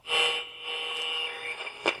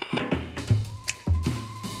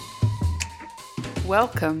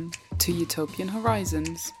Welcome to Utopian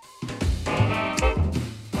Horizons.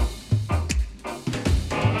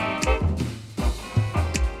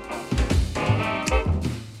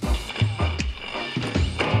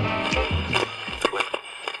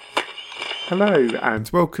 Hello and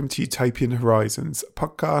welcome to Utopian Horizons, a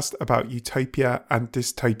podcast about utopia and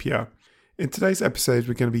dystopia. In today's episode,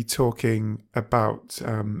 we're going to be talking about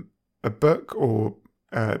a book, or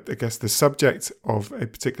I guess the subject of a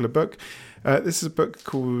particular book. This is a book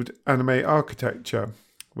called Anime Architecture,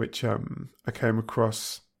 which I came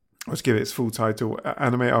across. Let's give it its full title: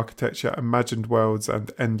 Anime Architecture, Imagined Worlds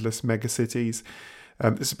and Endless Megacities.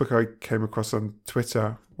 This is a book I came across on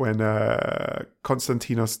Twitter when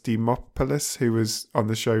Konstantinos Dimopoulos, who was on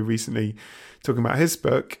the show recently talking about his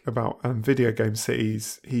book about video game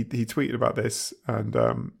cities, he tweeted about this, and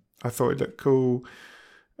I thought it looked cool.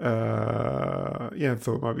 I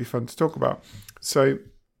thought it might be fun to talk about. So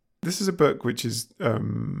this is a book which is,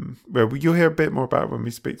 well, you'll hear a bit more about when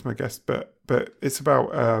we speak to my guest, but it's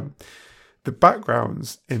about the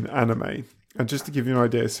backgrounds in anime. And just to give you an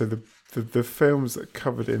idea, so the films that are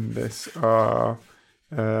covered in this are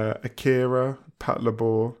Akira,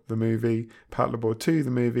 Patlabor, the movie, Patlabor 2, the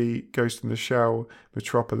movie, Ghost in the Shell,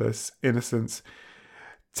 Metropolis, Innocence,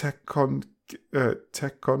 Tekken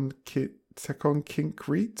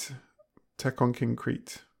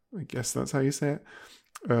Concrete, I guess that's how you say it.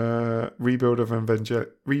 Rebuild of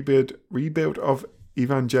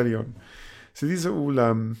Evangelion. So these are all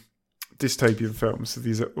dystopian films. So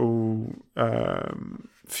these are all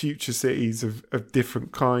future cities of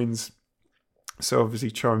different kinds. So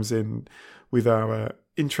obviously chimes in with our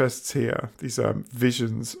interests here. These are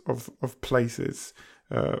visions of places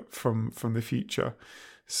from the future.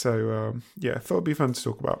 So I thought it'd be fun to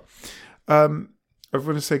talk about. I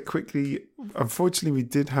want to say quickly, unfortunately, we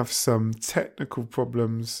did have some technical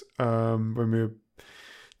problems when we were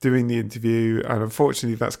doing the interview, and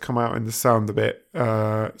unfortunately that's come out in the sound a bit.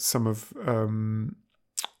 Some of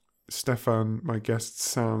Stefan, my guest's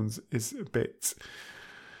sounds, is a bit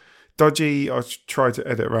dodgy. I'll try to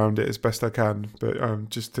edit around it as best I can, but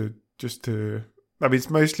just to I mean, it's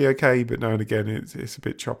mostly okay, but now and again it's a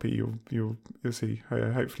bit choppy. You'll see.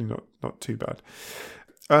 Hopefully not too bad.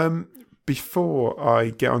 Before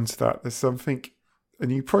I get onto that, there's a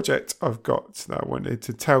new project I've got that I wanted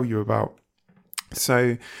to tell you about.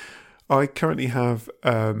 So I currently have,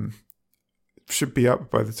 should be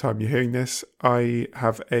up by the time you're hearing this, I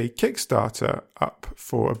have a Kickstarter up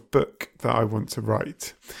for a book that I want to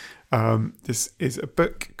write. This is a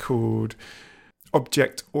book called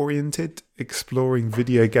Object Oriented: Exploring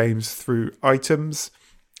Video Games Through Items.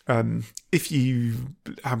 If you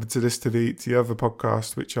happen to listen to the other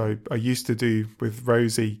podcast, which I used to do with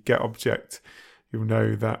Rosie, Get Object, you'll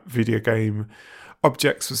know that video game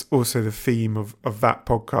objects was also the theme of that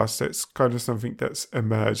podcast. So it's kind of something that's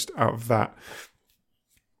emerged out of that.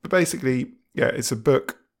 But basically, it's a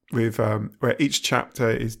book with where each chapter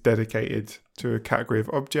is dedicated to a category of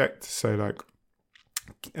object. So like,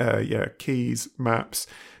 keys, maps,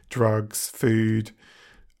 drugs, food,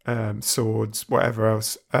 swords, whatever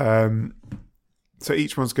else. So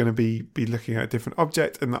each one's going to be looking at a different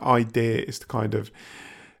object, and the idea is to kind of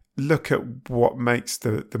look at what makes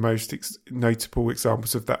the most notable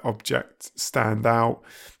examples of that object stand out,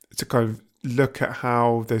 to kind of look at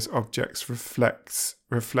how those objects reflect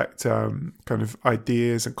kind of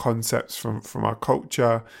ideas and concepts from our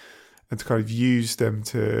culture, and to kind of use them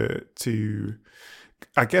to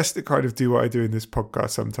I guess to kind of do what I do in this podcast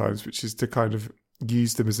sometimes, which is to kind of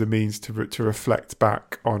use them as a means to reflect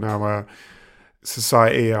back on our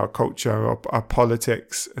society, our culture, our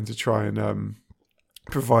politics, and to try and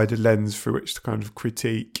provide a lens through which to kind of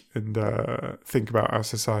critique and think about our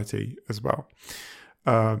society as well.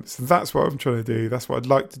 So that's what I'm trying to do. That's what I'd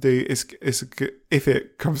like to do. If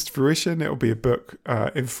it comes to fruition, it'll be a book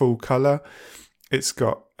in full color. It's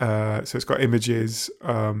got images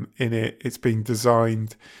in it. It's being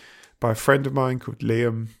designed by a friend of mine called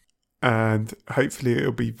Liam, and hopefully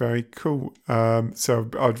it'll be very cool. So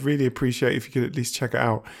I'd really appreciate if you could at least check it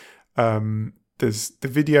out. There's the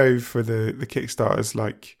video for the Kickstarter is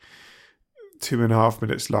like 2.5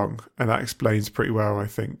 minutes long, and that explains pretty well, I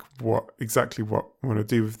think, what I want to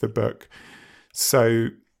do with the book. So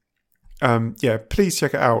please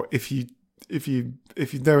check it out. If you've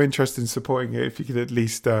no interest in supporting it, if you could at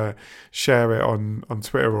least share it on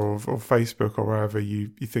Twitter or Facebook or wherever you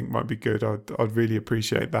think might be good, I'd really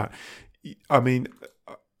appreciate that. I mean,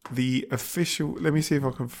 the official, let me see if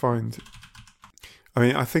I can find,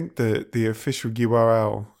 I think the official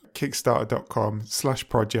URL,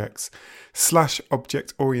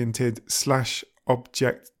 kickstarter.com/projects/object-oriented/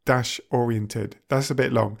 object-oriented. That's a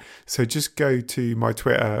bit long. So just go to my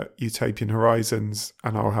Twitter, Utopian Horizons,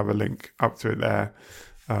 and I'll have a link up to it there.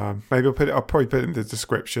 Maybe I'll probably put it in the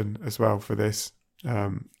description as well for this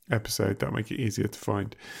episode. That'll make it easier to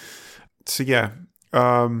find. So yeah,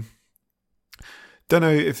 don't know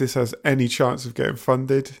if this has any chance of getting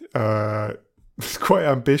funded. It's quite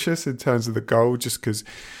ambitious in terms of the goal, just because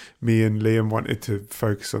me and Liam wanted to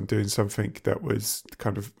focus on doing something that was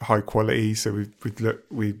kind of high quality. So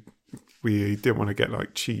we didn't want to get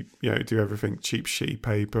like cheap, do everything cheap sheet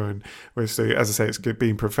paper. And so, as I say, it's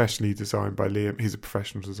being professionally designed by Liam. He's a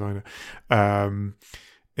professional designer.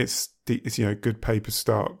 It's good paper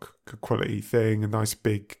stock, good quality thing, a nice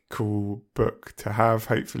big cool book to have.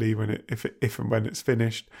 Hopefully, if and when it's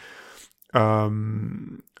finished.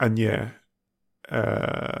 And yeah.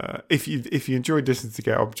 If you enjoyed listening to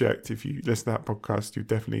Get Object, if you listen to that podcast, you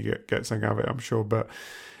definitely get something out of it, I'm sure. But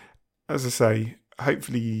as I say,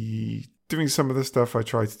 hopefully doing some of the stuff I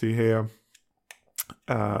try to do here.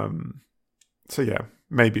 So yeah,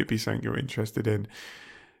 maybe it'd be something you're interested in.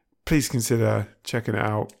 Please consider checking it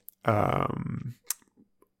out,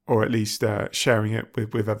 or at least sharing it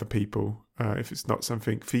with other people. If it's not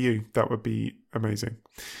something for you, that would be amazing.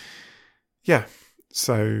 Yeah,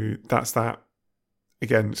 so that's that.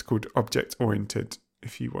 Again, it's called Object Oriented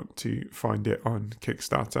if you want to find it on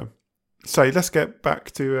Kickstarter. So let's get back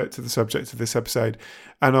to the subject of this episode,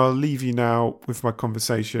 and I'll leave you now with my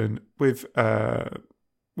conversation with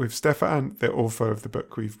Stefan, the author of the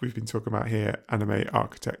book we've been talking about here, Anime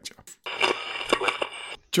Architecture.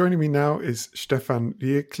 Joining me now is Stefan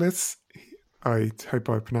Riekles. I hope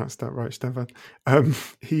I pronounced that right, Stefan.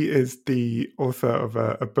 He is the author of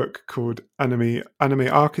a book called Anime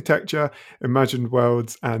Architecture, Imagined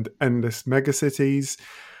Worlds and Endless Megacities.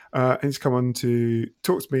 And he's come on to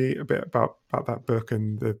talk to me a bit about that book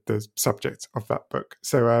and the subject of that book.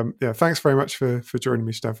 So thanks very much for joining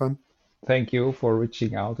me, Stefan. Thank you for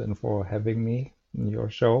reaching out and for having me in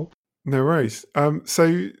your show. No worries.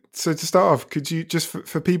 So to start off, could you just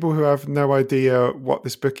for people who have no idea what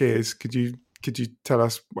this book is, could you tell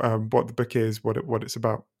us what the book is, what it's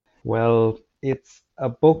about? Well, it's a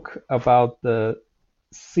book about the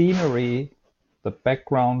scenery, the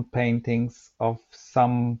background paintings of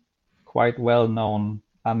some quite well-known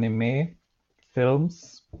anime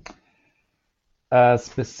films,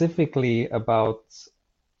 specifically about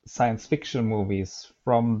science fiction movies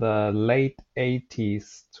from the late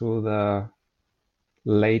 80s to the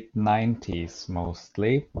late 90s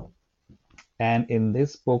mostly. And in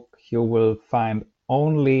this book, you will find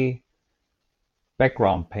only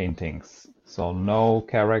background paintings. So no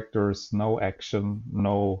characters, no action,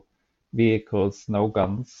 no vehicles, no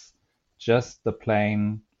guns, just the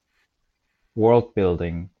plain world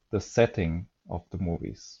building, the setting of the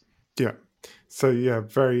movies. Yeah. So yeah,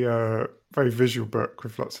 very visual book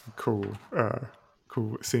with lots of cool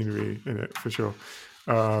scenery in it for sure.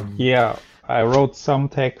 Yeah, I wrote some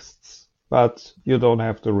texts, but you don't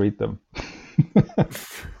have to read them.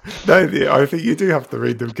 No, I think you do have to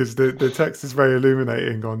read them because the text is very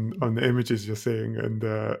illuminating on the images you're seeing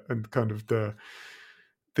and kind of the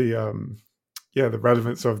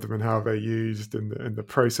relevance of them and how they're used and the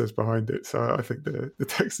process behind it. So I think the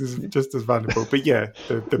text is just as valuable. But yeah,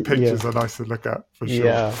 the pictures are nice to look at for sure.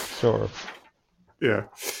 Yeah, sure. Yeah.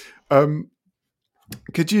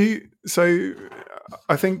 Could you? So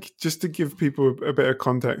I think just to give people a bit of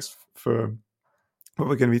context for what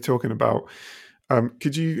we're going to be talking about,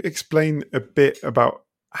 could you explain a bit about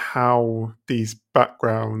how these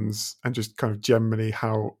backgrounds and just kind of generally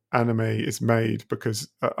how anime is made? Because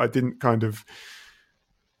I didn't kind of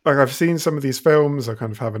I've seen some of these films, I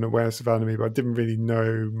kind of have an awareness of anime, but I didn't really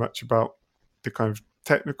know much about the kind of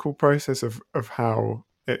technical process of how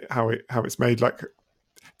it's made. Like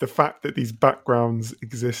the fact that these backgrounds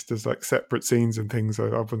exist as like separate scenes and things I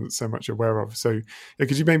wasn't so much aware of. So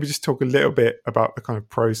could you maybe just talk a little bit about the kind of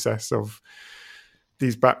process of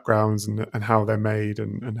these backgrounds and how they're made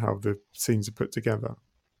and how the scenes are put together?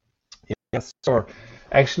 Yes, sure.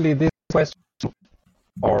 Actually, this question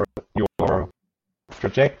or your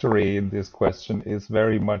trajectory in this question is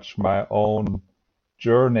very much my own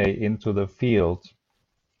journey into the field.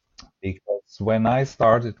 Because when I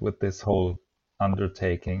started with this whole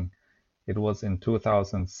undertaking, it was in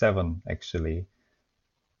 2007, actually.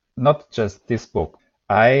 Not just this book.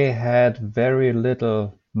 I had very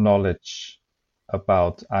little knowledge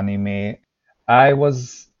about anime. I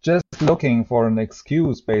was just looking for an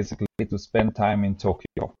excuse, basically, to spend time in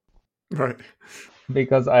Tokyo. Right.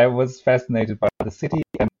 Because I was fascinated by the city,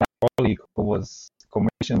 and my colleague who was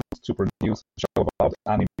commissioned to produce a show about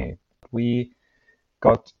anime. We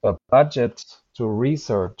got a budget to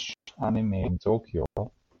research anime in Tokyo,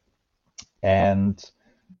 and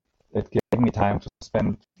it gave me time to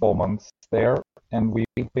spend 4 months there, and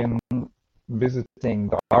we've been visiting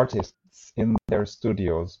the artists in their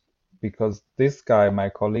studios because this guy, my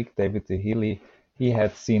colleague David Zahili, he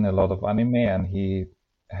had seen a lot of anime and he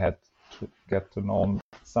had to get to know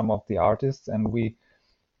some of the artists, and we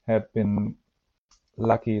had been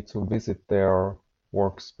lucky to visit their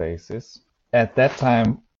workspaces. At that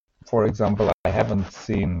time, for example, I haven't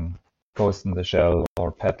seen Ghost in the Shell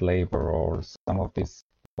or Pet Labor or some of these,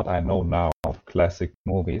 what I know now, classic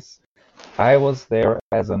movies. I was there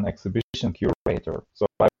as an exhibition curator, so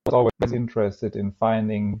I was always interested in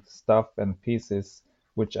finding stuff and pieces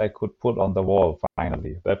which I could put on the wall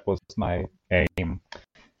finally. That was my aim.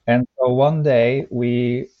 And so one day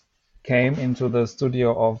we came into the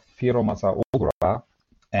studio of Hiromasa Ogura,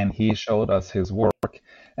 and he showed us his work.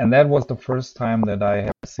 And that was the first time that I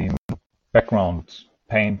have seen background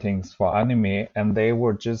paintings for anime, and they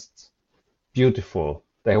were just beautiful.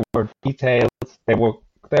 They were detailed.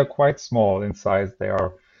 They're quite small in size. They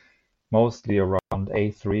are mostly around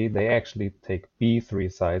A3. They actually take B3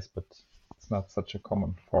 size, but it's not such a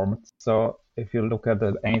common format. So if you look at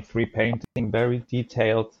the A3 painting, very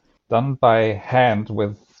detailed, done by hand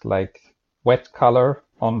with like wet color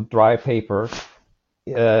on dry paper,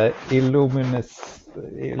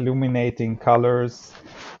 illuminating colors,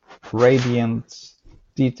 radiant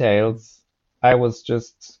details. I was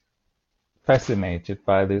just fascinated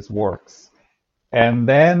by these works. And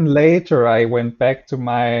then later I went back to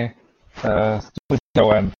my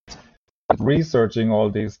studio and started researching all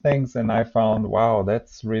these things, and I found, wow,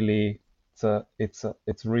 that's really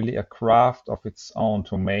it's really a craft of its own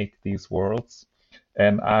to make these worlds.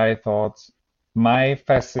 And I thought my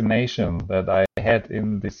fascination that I had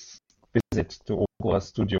in this visit to Ogura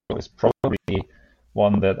Studio is probably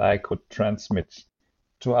one that I could transmit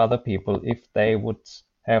to other people if they would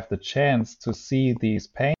have the chance to see these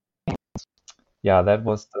paintings. Yeah, that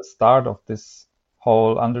was the start of this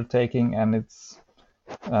whole undertaking, and it's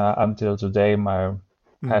until today my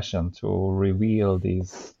passion to reveal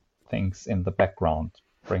these things in the background,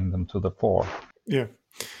 bring them to the fore. Yeah.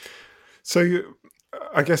 So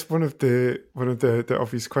I guess one of the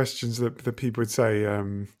obvious questions that people would say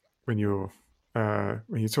when you're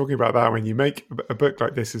talking about that, when you make a book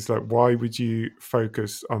like this, is like, why would you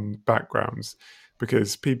focus on backgrounds?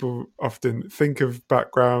 Because people often think of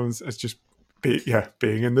backgrounds as just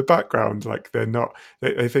being in the background. Like they're not.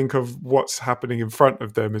 They think of what's happening in front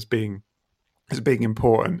of them as being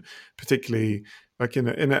important, particularly like in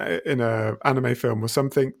a anime film or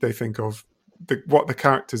something. They think of what the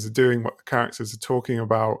characters are doing, what the characters are talking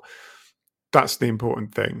about. That's the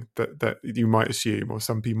important thing that you might assume, or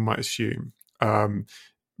some people might assume.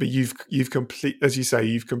 But you've as you say,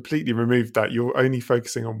 you've completely removed that. You're only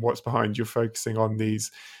focusing on what's behind. You're focusing on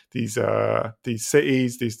these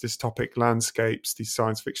cities, these dystopic landscapes, these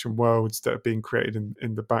science fiction worlds that are being created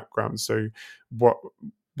in the background. So,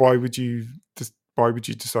 why would you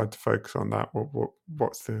decide to focus on that?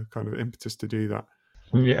 What's the kind of impetus to do that?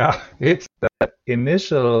 Yeah, it's that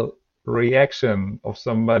initial reaction of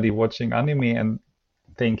somebody watching anime and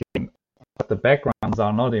thinking that the backgrounds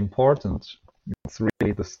are not important. It's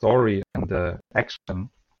really the story and the action.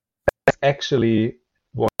 That's actually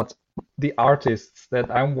what the artists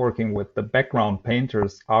that I'm working with, the background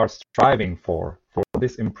painters, are striving for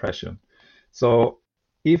this impression. So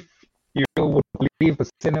if you would leave the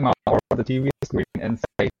cinema or the TV screen and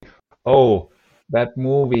say, oh, that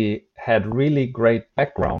movie had really great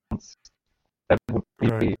backgrounds, that would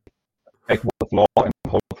be a flaw in the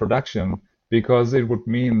whole production, because it would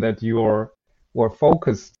mean that you were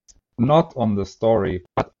focused not on the story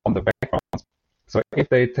but on the background. So if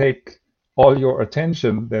they take all your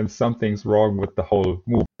attention, then something's wrong with the whole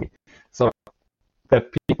movie. So that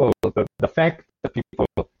the fact that people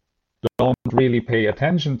don't really pay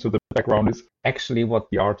attention to the background is actually what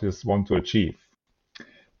the artists want to achieve.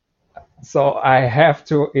 So I have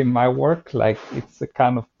to, in my work, like it's a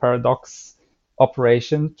kind of paradox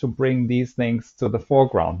operation to bring these things to the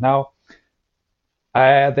foreground. Now,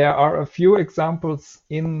 there are a few examples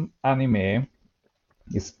in anime,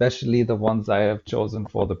 especially the ones I have chosen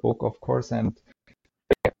for the book, of course, and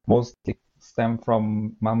they mostly stem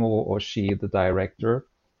from Mamoru Oshii, the director,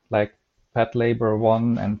 like Pet Labor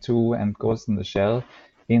 1 and 2 and Ghost in the Shell.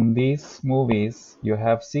 In these movies, you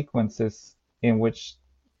have sequences in which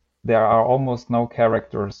there are almost no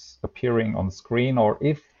characters appearing on screen, or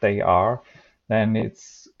if they are, then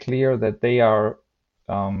it's clear that they are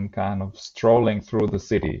kind of strolling through the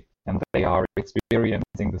city and they are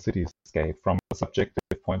experiencing the cityscape from a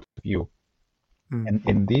subjective point of view. And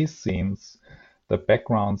in these scenes, the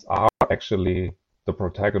backgrounds are actually the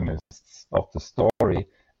protagonists of the story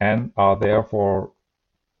and are therefore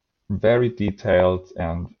very detailed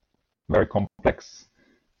and very complex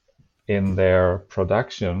in their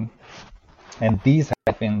production. And these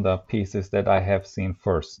have been the pieces that I have seen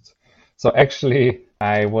first. So actually,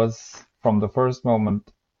 I was from the first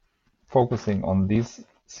moment focusing on these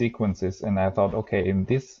sequences, and I thought, okay, in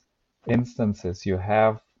these instances, you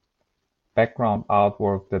have background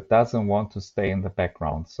artwork that doesn't want to stay in the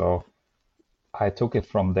background. So I took it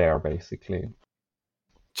from there, basically.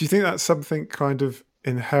 Do you think that's something kind of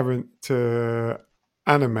inherent to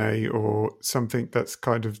anime, or something that's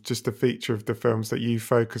kind of just a feature of the films that you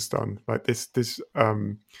focused on, like this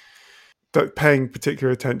that paying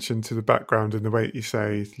particular attention to the background in the way that you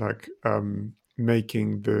say, like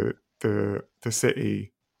making the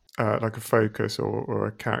city like a focus, or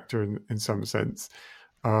a character in some sense?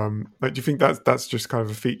 Like, do you think that's just kind of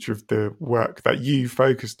a feature of the work that you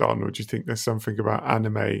focused on, or do you think there's something about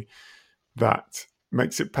anime that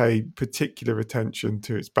makes it pay particular attention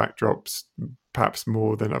to its backdrops, perhaps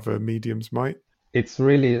more than other mediums might? It's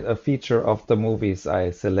really a feature of the movies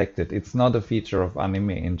I selected. It's not a feature of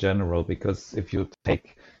anime in general, because if you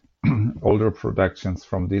take older productions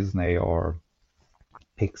from Disney or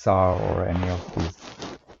Pixar or any of these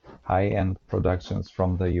high-end productions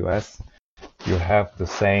from the US, you have the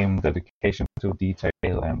same dedication to detail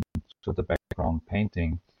and to the background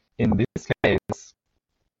painting. In this case,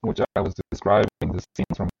 which I was describing, the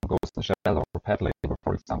scenes from Ghost in the Shell or Pet Labor,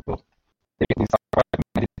 for example, these are quite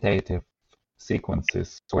meditative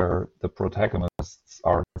sequences where the protagonists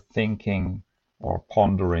are thinking or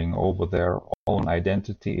pondering over their own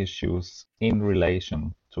identity issues in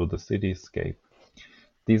relation to the cityscape.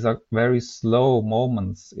 These are very slow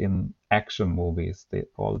moments in action movies.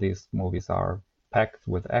 All these movies are packed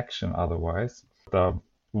with action otherwise.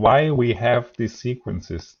 Why we have these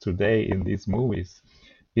sequences today in these movies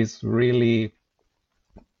is really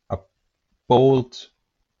a bold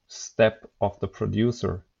step of the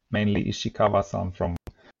producer, mainly Ishikawa-san from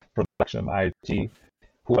Production IG,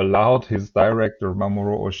 who allowed his director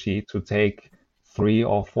Mamoru Oshii to take 3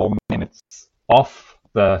 or 4 minutes off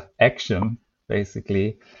the action,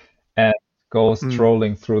 basically, and go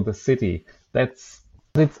strolling through the city. It's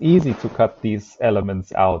easy to cut these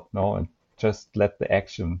elements out, no, and just let the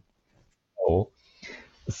action go.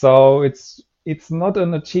 So it's not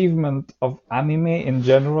an achievement of anime in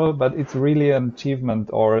general, but it's really an achievement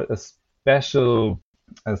or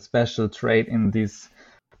a special trait in these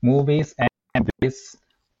movies and this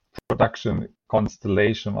production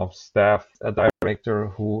constellation of staff, a director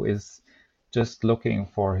who is just looking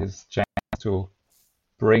for his chance to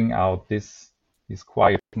bring out these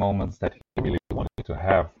quiet moments that he really wanted to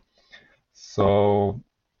have. So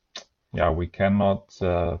yeah, we cannot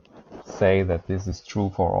say that this is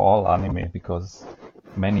true for all anime, because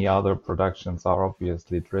many other productions are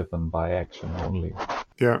obviously driven by action only.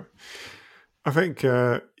 Yeah, I think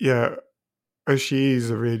Oshii is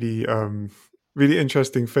a really really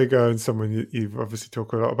interesting figure, and someone you've obviously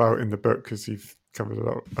talked a lot about in the book, because you've covered a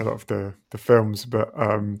lot of the films. But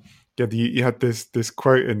you had this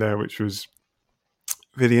quote in there which was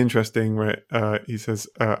really interesting, where he says,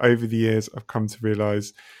 "Over the years, I've come to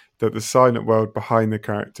realize that the silent world behind the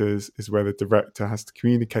characters is where the director has to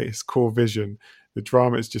communicate his core vision. The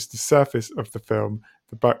drama is just the surface of the film.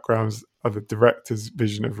 The backgrounds are the director's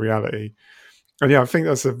vision of reality." And yeah, I think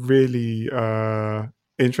that's a really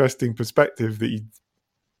interesting perspective that you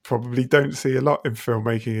probably don't see a lot in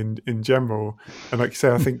filmmaking in general. And like you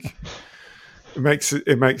say, I think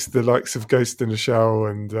it makes the likes of Ghost in the Shell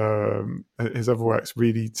and his other works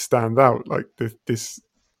really stand out. Like this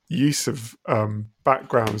use of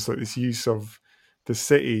backgrounds, like this use of the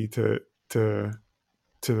city to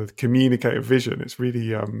communicate a vision. It's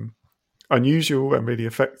really unusual and really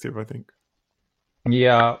effective, I think.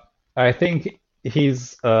 Yeah, I think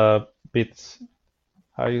he's a bit,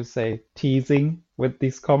 how you say, teasing with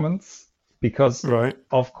these comments, because Right.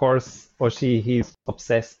 of course Oshii, he's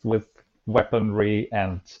obsessed with weaponry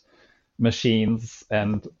and machines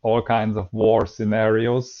and all kinds of war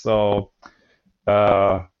scenarios. So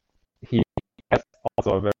he has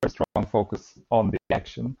also a very strong focus on the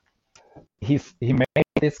action. He made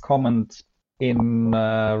this comment in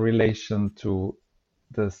relation to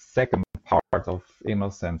the second part of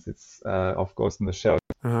Innocence. It's of Ghost in the Shell.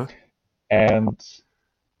 Uh-huh. And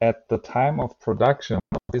at the time of production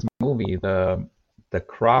of this movie, the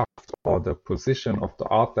craft or the position of the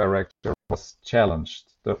art director was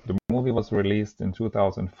challenged. The movie was released in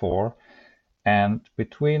 2004, and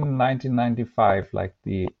between 1995, like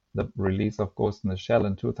the release of Ghost in the Shell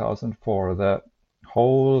in 2004, the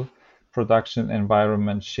whole production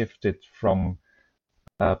environment shifted from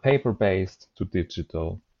paper-based to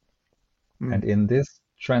digital. And in this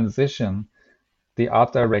transition, the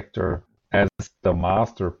art director, as the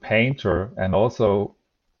master painter and also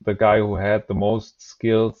the guy who had the most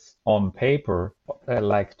skills on paper,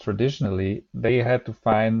 like traditionally, they had to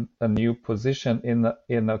find a new position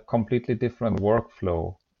in a completely different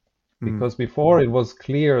workflow. Because before it was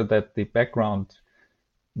clear that the background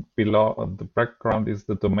is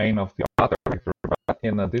the domain of the art director, but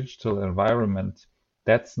in a digital environment,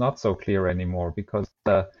 that's not so clear anymore because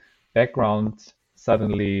the background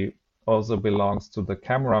suddenly also belongs to the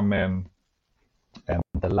cameraman and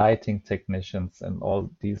the lighting technicians and all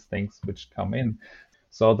these things which come in.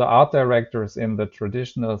 So the art directors, in the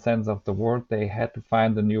traditional sense of the word, they had to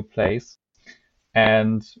find a new place.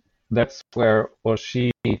 And that's where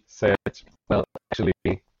Oshii said, well, actually,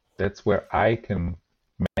 that's where I can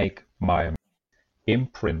make my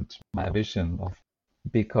imprint, my vision of,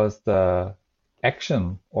 because the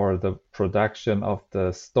action or the production of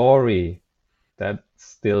the story, that's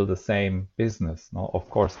still the same business. No, of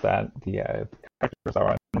course, that the characters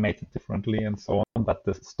are animated differently and so on, but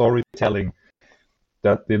the storytelling,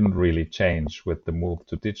 that didn't really change with the move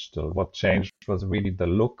to digital. What changed was really the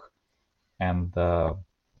look and the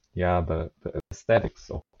aesthetics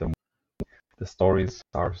of the movie. The stories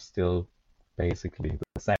are still basically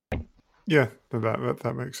the same. Yeah,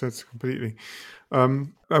 that makes sense completely. I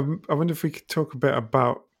wonder if we could talk a bit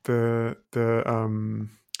about the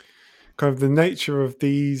kind of the nature of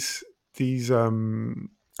these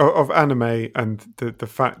of anime and the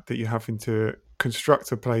fact that you're having to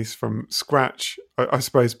construct a place from scratch. I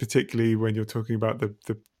suppose particularly when you're talking about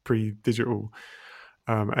the pre-digital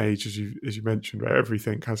age, as you mentioned, where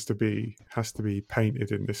everything has to be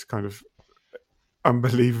painted in this kind of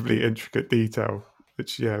unbelievably intricate detail.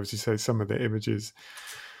 Which, yeah, as you say, some of the images,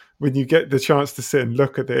 when you get the chance to sit and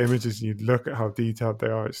look at the images and you look at how detailed they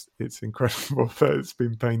are, it's incredible that it's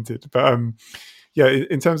been painted. But yeah,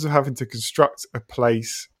 in terms of having to construct a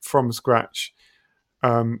place from scratch,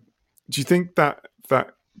 do you think that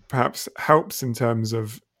perhaps helps in terms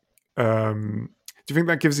of do you think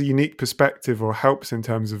that gives a unique perspective or helps in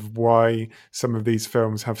terms of why some of these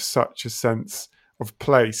films have such a sense of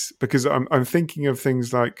place? Because I'm thinking of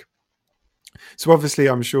things like, so obviously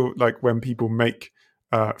I'm sure like when people make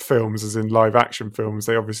films, as in live action films,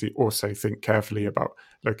 they obviously also think carefully about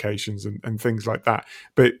locations and things like that.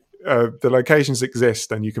 But the locations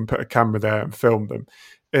exist and you can put a camera there and film them.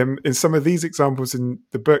 In some of these examples in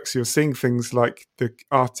the books, you're seeing things like the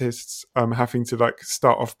artists having to like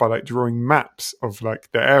start off by like drawing maps of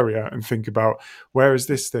like the area and think about where is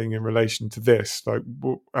this thing in relation to this, like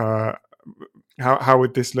how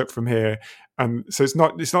would this look from here? And so it's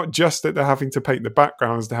not just that they're having to paint the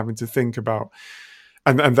backgrounds, they're having to think about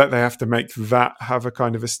and that they have to make that have a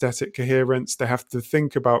kind of aesthetic coherence. They have to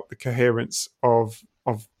think about the coherence of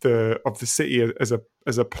the city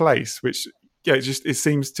as a place, which it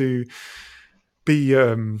seems to be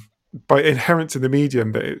by inherent to the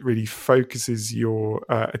medium that it really focuses your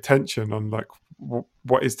attention on like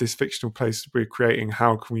what is this fictional place we're creating?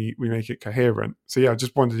 How can we make it coherent? So yeah, I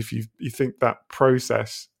just wondered if you think that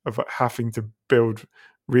process of having to build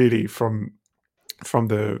really from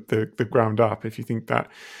the ground up, if you think that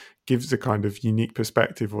gives a kind of unique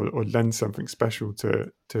perspective or lends something special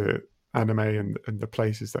to anime and the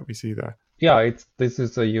places that we see there. Yeah, this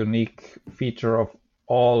is a unique feature of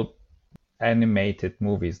all animated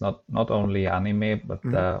movies, not only anime, but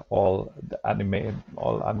all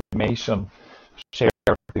animation share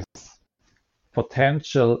this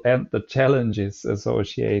potential and the challenges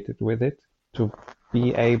associated with it to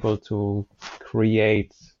be able to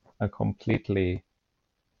create a completely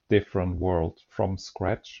different world from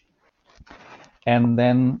scratch. And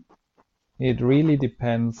then it really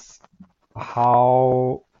depends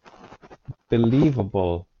how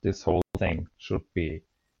believable this whole thing should be.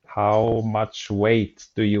 How much weight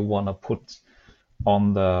do you want to put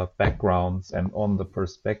on the backgrounds and on the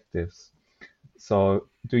perspectives? So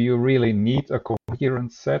do you really need a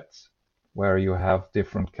coherent set where you have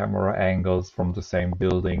different camera angles from the same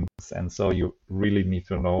buildings? And so you really need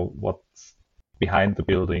to know what's behind the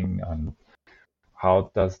building and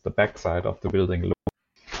how does the backside of the building look?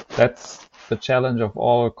 That's the challenge of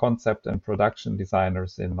all concept and production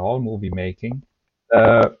designers in all movie making.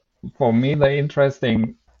 For me, the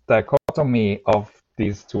interesting dichotomy of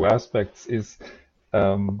these two aspects is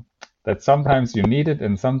that sometimes you need it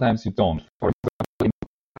and sometimes you don't. For example,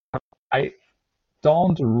 I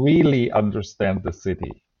don't really understand the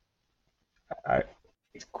city.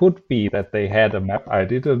 It could be that they had a map. I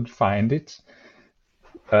didn't find it.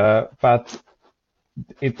 But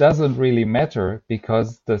it doesn't really matter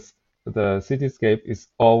because the cityscape is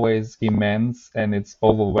always immense and it's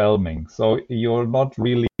overwhelming. So you're not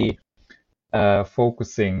really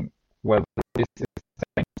focusing whether this is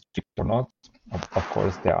cheap or not. Of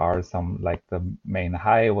course, there are some like the main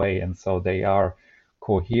highway, and so they are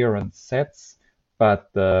coherent sets, but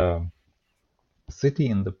the city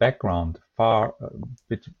in the background, far a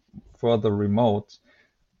bit further remote,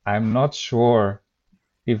 I'm not sure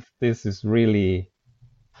if this is really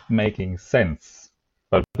making sense.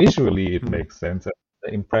 But visually, it makes sense, and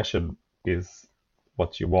the impression is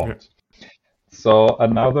what you Yeah. want. So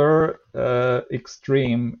another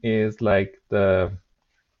extreme is like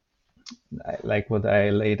what I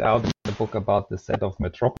laid out in the book about the set of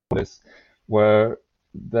Metropolis, where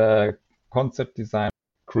the concept design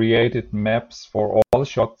created maps for all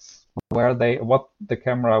shots where what the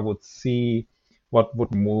camera would see, what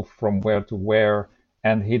would move from where to where,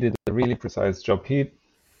 and he did a really precise job. He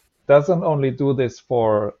doesn't only do this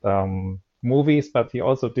for movies, but he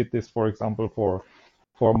also did this, for example,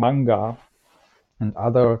 for manga and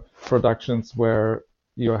other productions where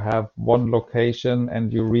you have one location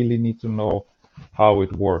and you really need to know how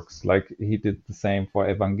it works. Like he did the same for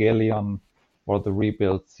Evangelion or the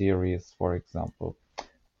Rebuild series, for example.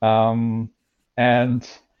 And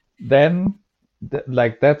then,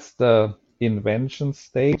 like that's the invention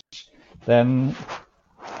stage. Then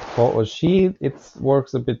for Oshii, it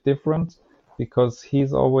works a bit different because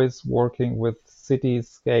he's always working with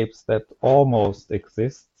cityscapes that almost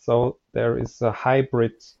exist. So there is a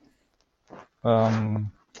hybrid.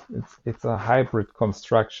 Um, it's a hybrid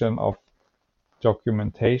construction of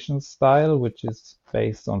documentation style, which is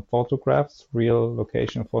based on photographs, real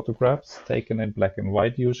location photographs taken in black and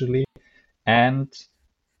white usually, and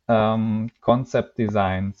concept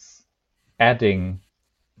designs adding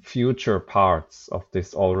future parts of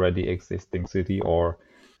this already existing city or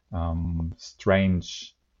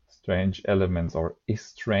strange elements or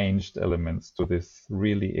estranged elements to this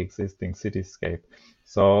really existing cityscape.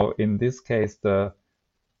 So in this case, the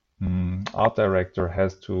art director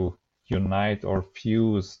has to unite or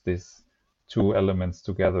fuse these two elements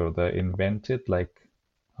together, the invented, like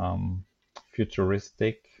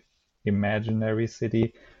futuristic imaginary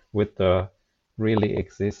city with the really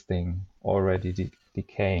existing, already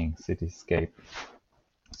decaying cityscape.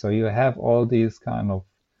 So you have all these kind of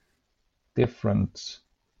different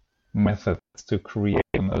methods to create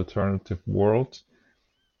an alternative world,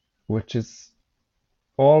 which is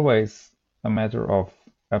always a matter of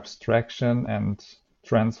abstraction and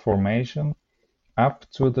transformation up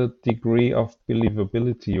to the degree of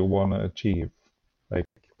believability you want to achieve. Like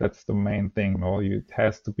that's the main thing. No, it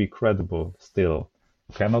has to be credible still.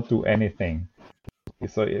 You cannot do anything.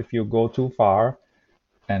 So if you go too far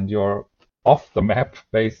and you're off the map,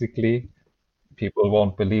 basically, people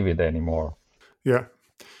won't believe it anymore. Yeah.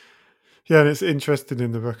 Yeah, and it's interesting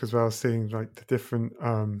in the book as well, seeing like the different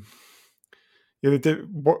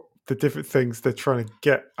what the different things they're trying to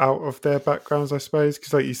get out of their backgrounds, I suppose.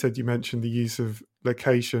 Because like you said, you mentioned the use of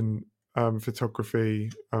location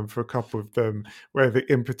photography for a couple of them, where the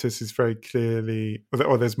impetus is very clearly,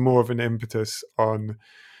 or there's more of an impetus on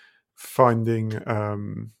finding, of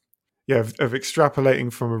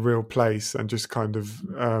extrapolating from a real place and just kind of,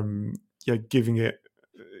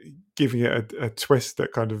 giving it a twist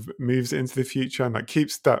that kind of moves it into the future and like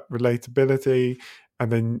keeps that relatability.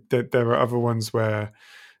 And then there are other ones where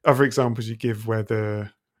other examples you give where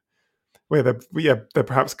they're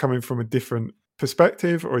perhaps coming from a different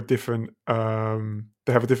perspective or a different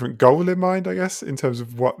they have a different goal in mind, I guess, in terms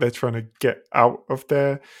of what they're trying to get out of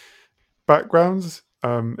their backgrounds.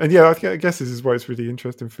 And yeah, I guess this is why it's really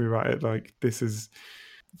interesting for me about it. Like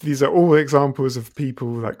these are all examples of people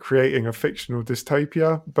like creating a fictional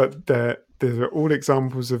dystopia, but they're all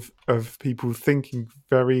examples of people thinking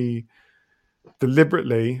very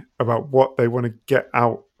deliberately about what they want to get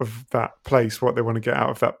out of that place, what they want to get out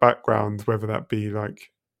of that background, whether that be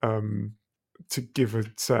like to give a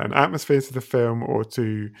certain atmosphere to the film or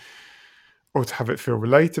to have it feel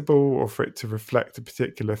relatable or for it to reflect a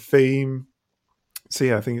particular theme. So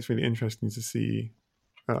yeah, I think it's really interesting to see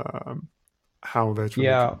how they're trying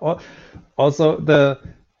to. Also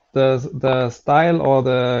the style or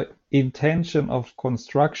the intention of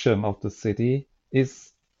construction of the city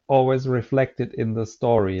is always reflected in the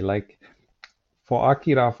story. Like for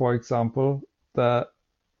Akira, for example, the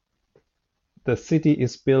city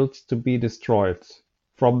is built to be destroyed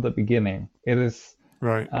from the beginning. It is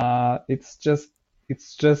right. It's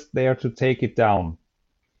just there to take it down.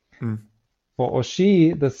 For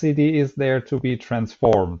Oshii, the city is there to be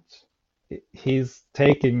transformed. he's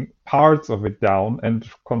taking parts of it down and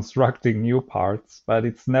constructing new parts, but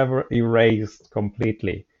it's never erased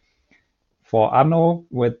completely. For Anno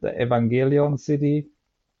with the Evangelion city,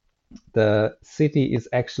 the city is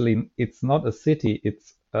actually, it's not a city,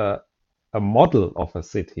 it's a model of a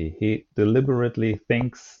city. He deliberately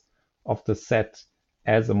thinks of the set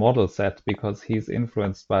as a model set because he's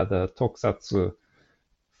influenced by the Tokusatsu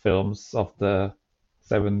films of the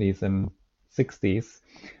 70s and 60s.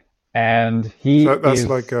 And he So that's is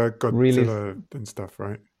like really Godzilla and stuff,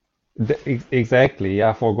 right? exactly,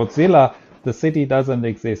 yeah. For Godzilla, the city doesn't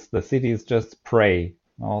exist. The city is just prey.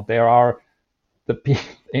 There are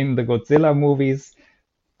in the Godzilla movies,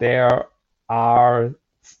 there are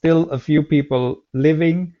still a few people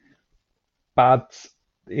living, but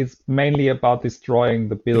it's mainly about destroying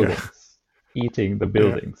the Yeah, buildings, eating the yeah,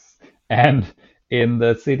 buildings. And in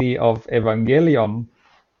the city of Evangelion,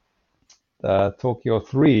 Tokyo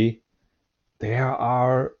 3, there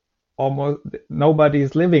are almost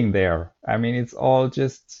nobody's living there. I mean, it's all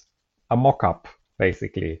just a mock-up,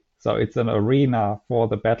 basically. So it's an arena for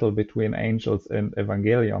the battle between angels and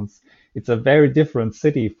Evangelions. It's a very different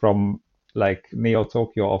city from like Neo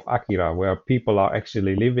Tokyo of Akira, where people are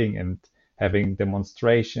actually living and having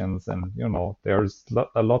demonstrations, and there's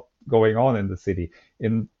a lot going on in the city.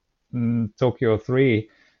 In Tokyo 3,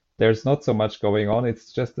 there's not so much going on.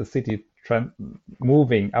 It's just the city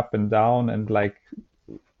moving up and down and like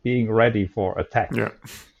being ready for attack. yeah.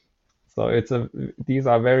 So these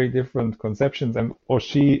are very different conceptions, and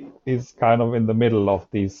Oshi is kind of in the middle of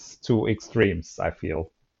these two extremes, I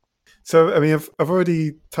feel. So I mean, I've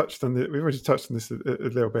already touched on it. We've already touched on this a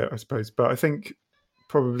little bit, I suppose. But I think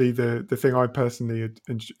probably the thing I personally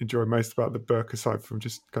enjoy most about the book, aside from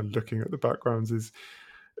just kind of looking at the backgrounds, is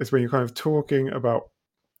when you're kind of talking about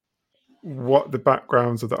what the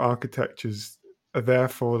backgrounds of the architectures are there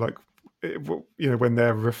for, like when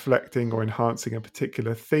they're reflecting or enhancing a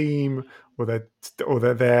particular theme, or they're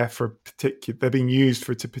there for a particular, they're being used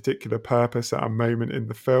for a particular purpose at a moment in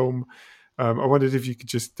the film. I wondered if you could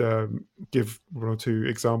just give one or two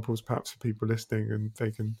examples, perhaps for people listening, and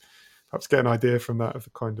they can perhaps get an idea from that of the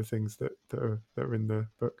kind of things that are in the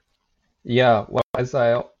book. Yeah, well, as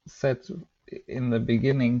I said in the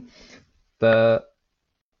beginning, the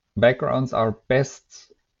backgrounds are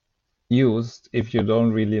best used if you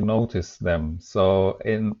don't really notice them. So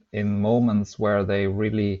in moments where they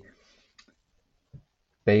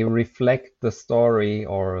reflect the story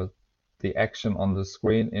or the action on the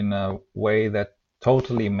screen in a way that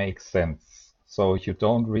totally makes sense. So you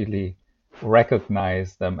don't really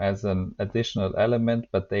recognize them as an additional element,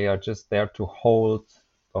 but they are just there to hold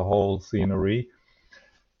the whole scenery.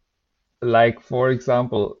 Like, for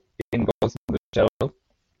example, in Ghost in the Shell,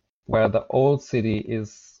 where the old city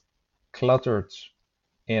is cluttered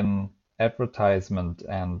in advertisement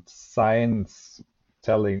and signs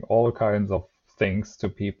telling all kinds of things to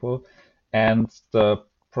people, and the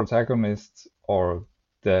protagonists or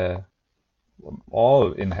the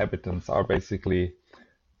all inhabitants are basically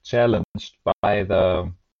challenged by the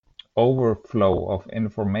overflow of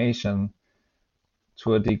information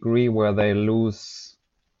to a degree where they lose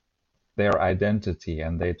their identity,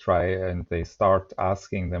 and they start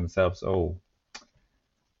asking themselves, oh,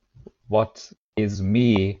 what is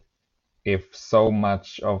me if so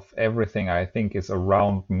much of everything I think is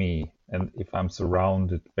around me, and if I'm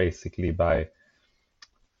surrounded basically by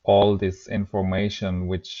all this information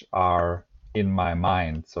which are in my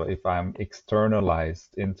mind. So if I'm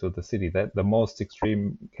externalized into the city, that the most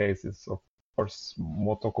extreme case is of course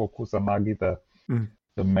Motoko Kusanagi,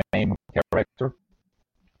 the main character,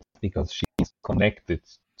 because she's connected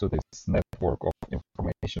to this network of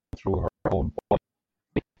information through her own body.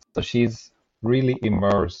 So she's really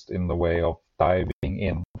immersed in the way of diving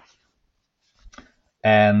in.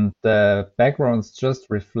 And the backgrounds just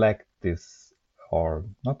reflect this, or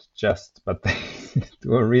not just, but they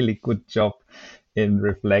do a really good job in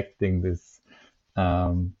reflecting this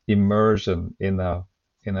immersion in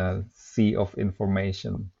a sea of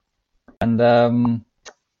information. And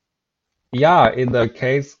yeah, in the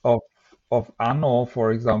case of Anno,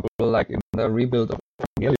 for example, like in the rebuild of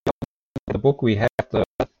Evangelion, in the book we have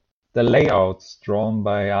the layouts drawn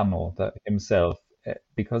by Anno himself,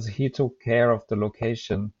 because he took care of the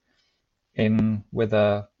location with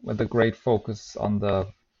a great focus on the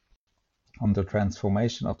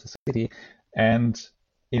transformation of the city. And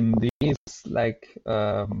in these, like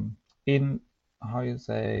in how you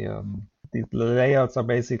say, these layouts are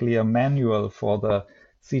basically a manual for the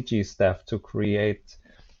CG staff to create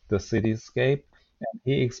the cityscape. And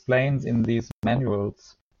he explains in these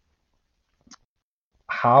manuals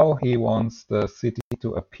how he wants the city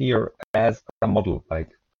to appear as a model,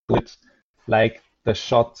 like do it like the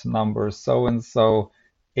shot number so and so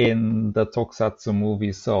in the Tokusatsu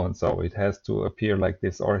movie so and so. It has to appear like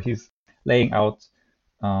this. Or he's laying out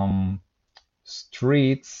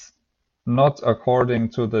streets not according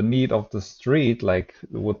to the need of the street, like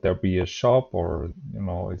would there be a shop, or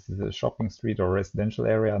is it a shopping street or residential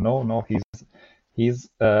area? No, he's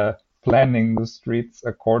planning the streets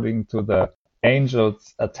according to the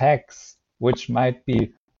angel's attacks, which might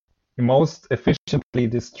be most efficiently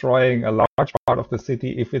destroying a large part of the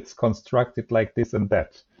city if it's constructed like this and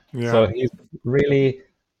that. Yeah. So he's really,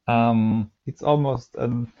 it's almost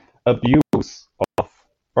an abuse of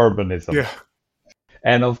urbanism. Yeah.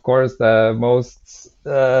 And of course, the most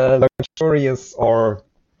luxurious or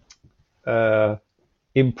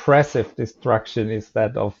impressive destruction is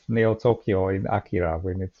that of Neo Tokyo in Akira,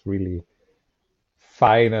 when it's really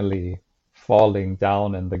finally falling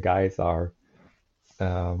down and the guys are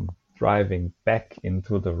driving back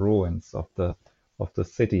into the ruins of the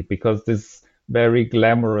city, because this very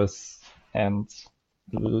glamorous and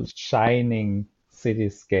shining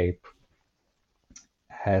cityscape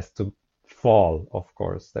has to fall. Of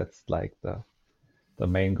course, that's like the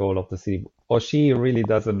main goal of the city. Oshii really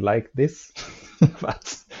doesn't like this,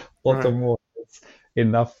 but Otomo has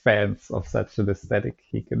enough fans of such an aesthetic,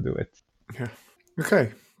 he can do it. Yeah.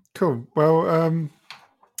 Okay. Cool. Well,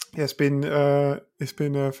 yeah, it's been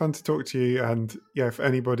fun to talk to you, and yeah, if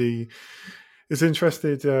anybody is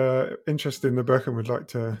interested in the book and would like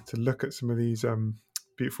to look at some of these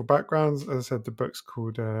beautiful backgrounds, as I said, the book's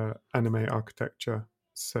called Anime Architecture.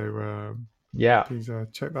 So yeah, please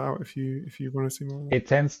check that out if you want to see more. It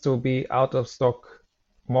tends to be out of stock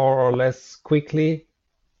more or less quickly.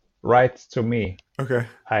 Write to me. Okay.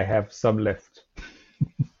 I have some left.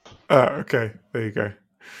 Okay. There you go.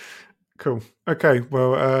 Cool. Okay.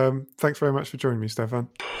 Well, thanks very much for joining me, Stefan.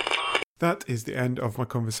 That is the end of my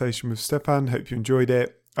conversation with Stefan. Hope you enjoyed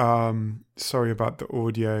it. Sorry about the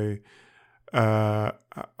audio. I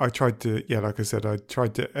tried to, like I said, I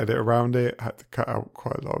tried to edit around it. I had to cut out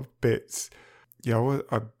quite a lot of bits. Yeah,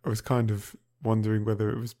 I was kind of wondering whether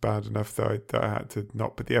it was bad enough that I had to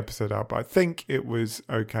not put the episode out, but I think it was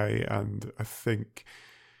okay, and I think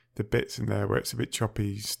the bits in there where it's a bit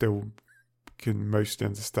choppy still can mostly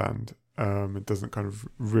understand. It doesn't kind of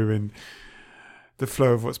ruin the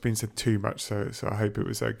flow of what's been said too much, so I hope it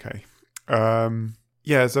was okay.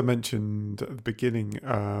 As I mentioned at the beginning,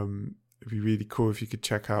 it'd be really cool if you could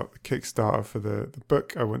check out the Kickstarter for the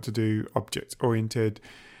book I want to do, Object Oriented.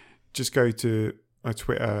 Just go to my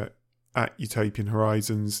Twitter at Utopian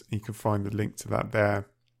Horizons. You can find the link to that there.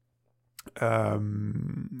 As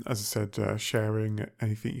I said, sharing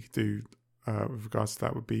anything you could do with regards to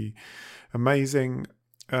that would be amazing.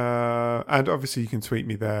 And obviously you can tweet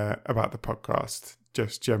me there about the podcast,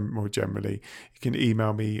 just more generally. You can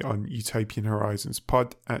email me on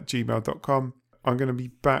utopianhorizonspod@gmail.com. I'm going to be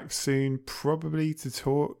back soon, probably to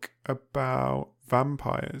talk about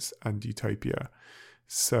vampires and utopia.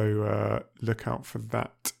 So look out for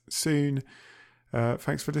that soon.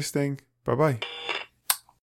 Thanks for listening. Bye-bye.